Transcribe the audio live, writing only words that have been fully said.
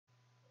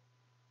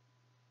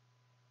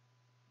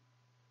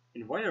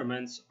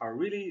Environments are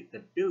really the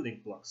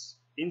building blocks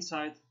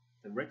inside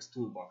the VREX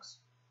toolbox,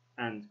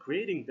 and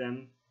creating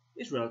them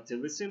is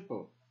relatively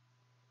simple.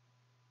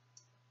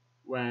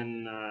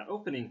 When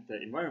opening the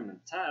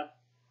Environment tab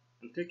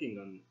and clicking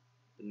on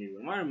the new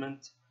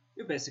environment,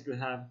 you basically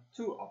have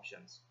two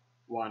options.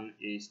 One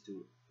is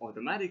to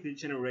automatically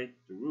generate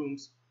the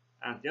rooms,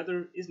 and the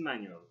other is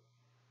manual.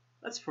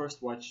 Let's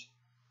first watch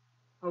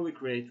how we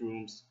create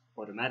rooms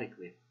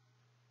automatically.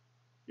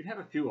 You have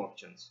a few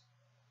options.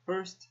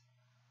 First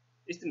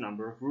is the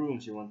number of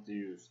rooms you want to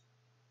use.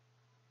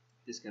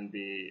 This can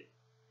be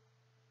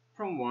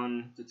from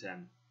 1 to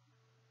 10.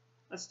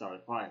 Let's start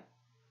at 5.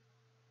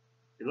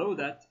 Below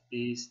that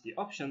is the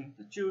option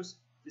to choose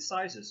the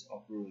sizes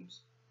of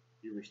rooms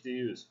you wish to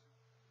use.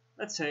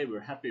 Let's say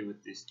we're happy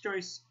with this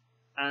choice,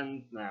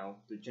 and now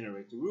to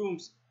generate the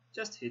rooms,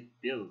 just hit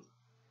build.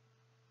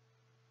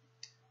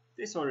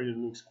 This already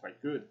looks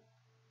quite good,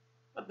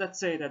 but let's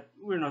say that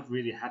we're not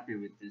really happy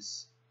with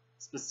this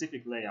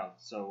specific layout,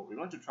 so we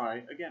want to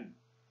try again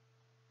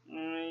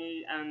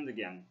and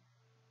again.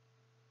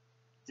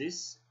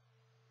 This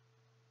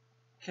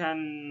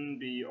can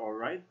be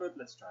alright, but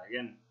let's try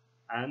again,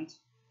 and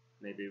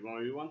maybe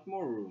we want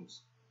more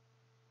rooms.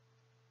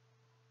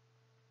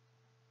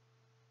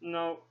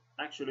 No,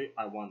 actually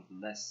I want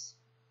less.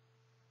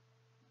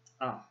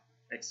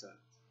 Excellent.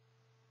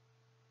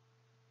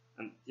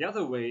 And the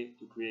other way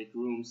to create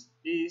rooms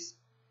is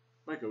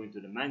by going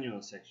to the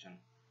manual section.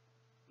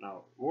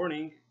 Now,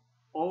 warning,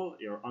 all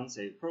your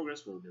unsaved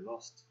progress will be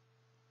lost.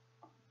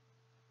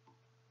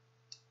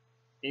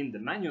 In the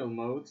manual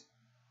mode,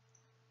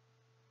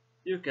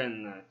 you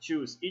can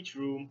choose each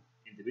room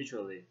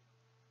individually.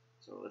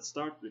 So let's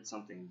start with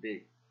something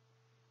big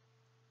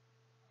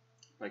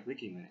by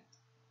clicking on it.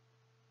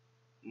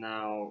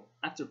 Now,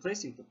 after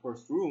placing the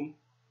first room,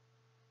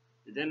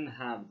 you then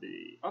have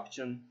the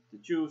option to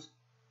choose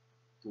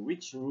to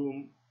which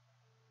room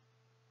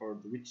or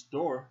which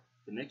door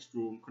the next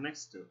room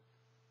connects to.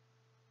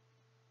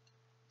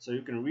 So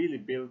you can really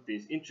build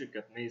these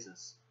intricate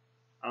mazes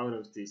out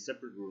of these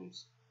separate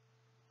rooms,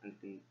 and you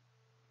can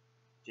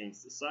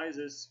change the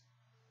sizes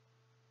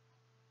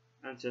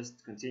and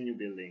just continue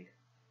building.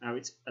 Now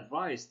it's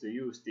advised to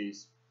use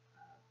these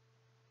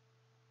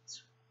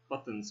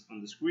buttons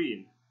on the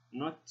screen,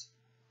 not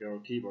your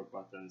keyboard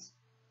buttons,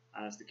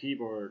 as the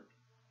keyboard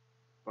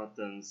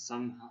buttons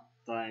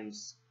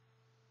sometimes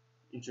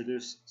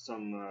introduce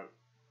some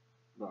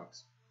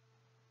bugs.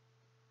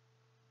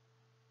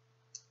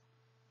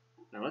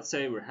 Now let's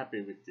say we're happy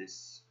with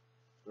this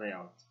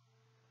layout.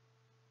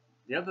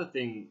 The other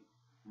thing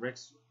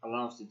VREX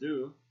allows to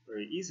do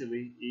very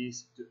easily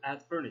is to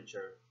add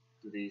furniture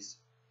to these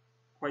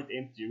quite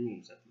empty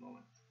rooms at the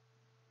moment.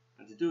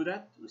 And to do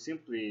that, we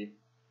simply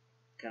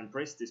can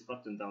press this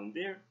button down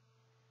there,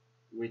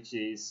 which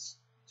is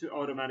to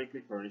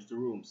automatically furnish the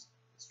rooms.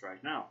 Let's try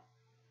it now.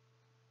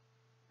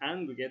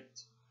 And we get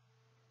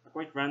a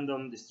quite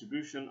random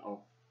distribution of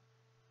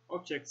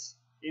objects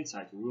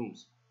inside the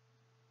rooms.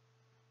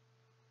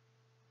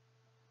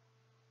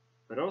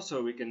 But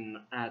also we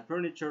can add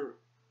furniture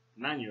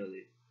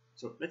manually.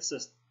 So let's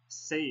just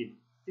save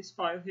this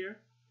file here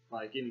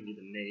by giving it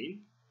a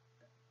name,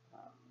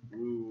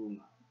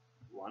 room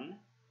 1,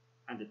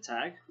 and a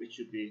tag, which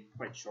should be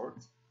quite short,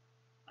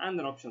 and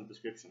an optional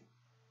description.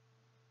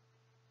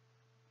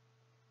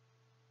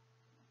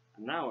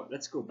 And now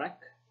let's go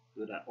back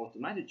to the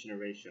automatic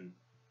generation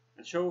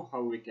and show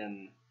how we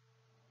can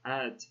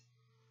add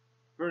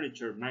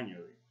furniture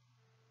manually.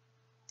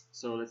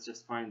 So let's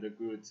just find a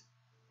good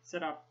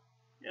setup.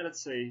 Yeah,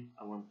 let's say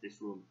I want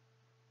this room,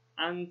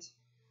 and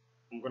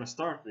I'm gonna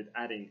start with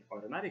adding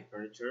automatic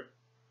furniture.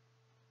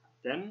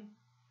 Then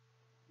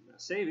I'm gonna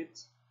save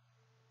it.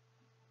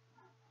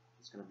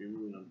 It's gonna be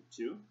room number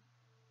 2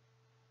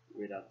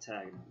 with a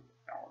tag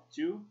number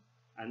 2.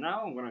 And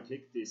now I'm gonna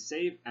click the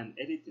Save and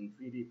Edit in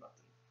 3D button,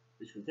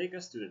 which will take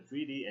us to the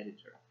 3D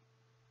editor.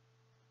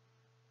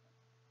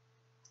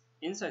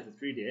 Inside the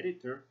 3D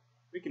editor,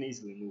 we can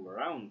easily move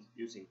around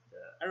using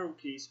the arrow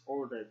keys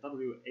or the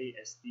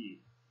WASD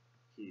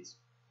keys.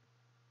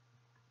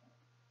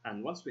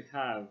 And once we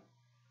have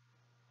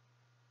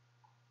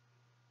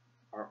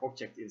our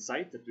object in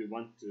sight that we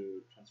want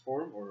to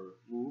transform or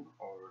move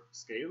or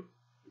scale,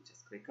 we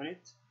just click on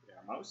it with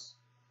our mouse,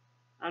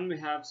 and we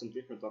have some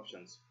different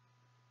options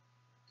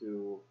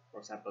to, for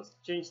example,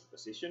 change the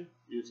position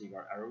using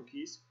our arrow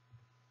keys,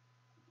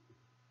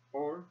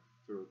 or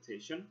the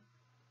rotation,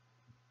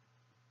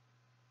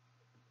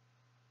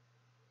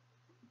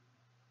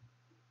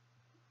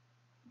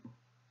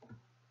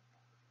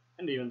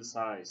 and even the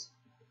size.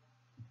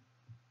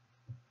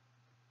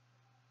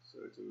 So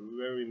it's a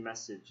very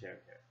messy chair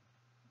here.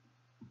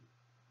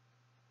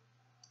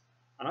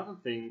 Another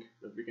thing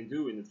that we can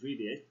do in the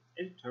 3D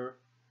editor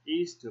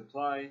is to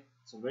apply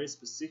some very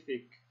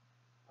specific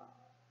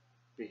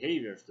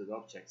behaviors to the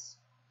objects.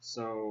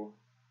 So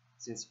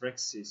since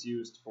VREX is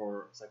used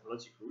for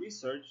psychological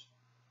research,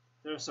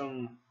 there are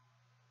some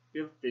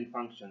built-in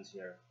functions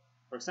here.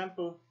 For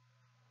example,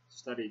 to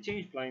study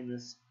change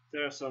blindness,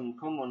 there are some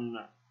common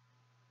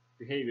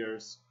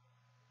behaviors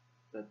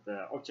that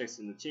the objects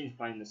in the change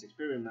blindness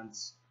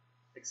experiments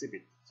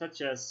exhibit,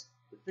 such as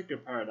the flicker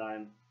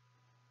paradigm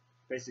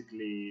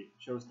basically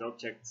shows the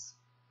objects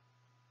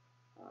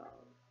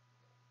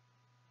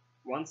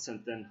once and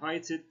then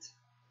hides it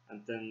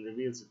and then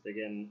reveals it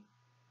again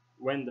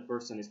when the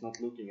person is not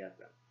looking at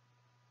them.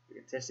 You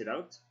can test it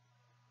out.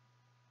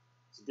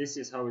 So this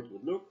is how it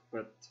would look,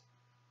 but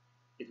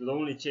it will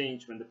only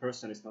change when the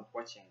person is not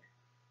watching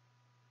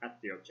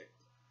at the object.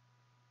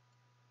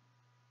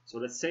 So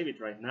let's save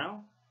it right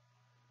now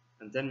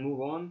and then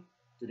move on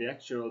to the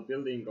actual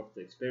building of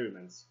the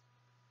experiments,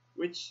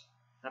 which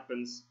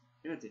happens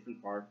in a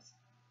different part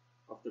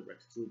of the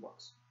VREX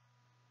toolbox.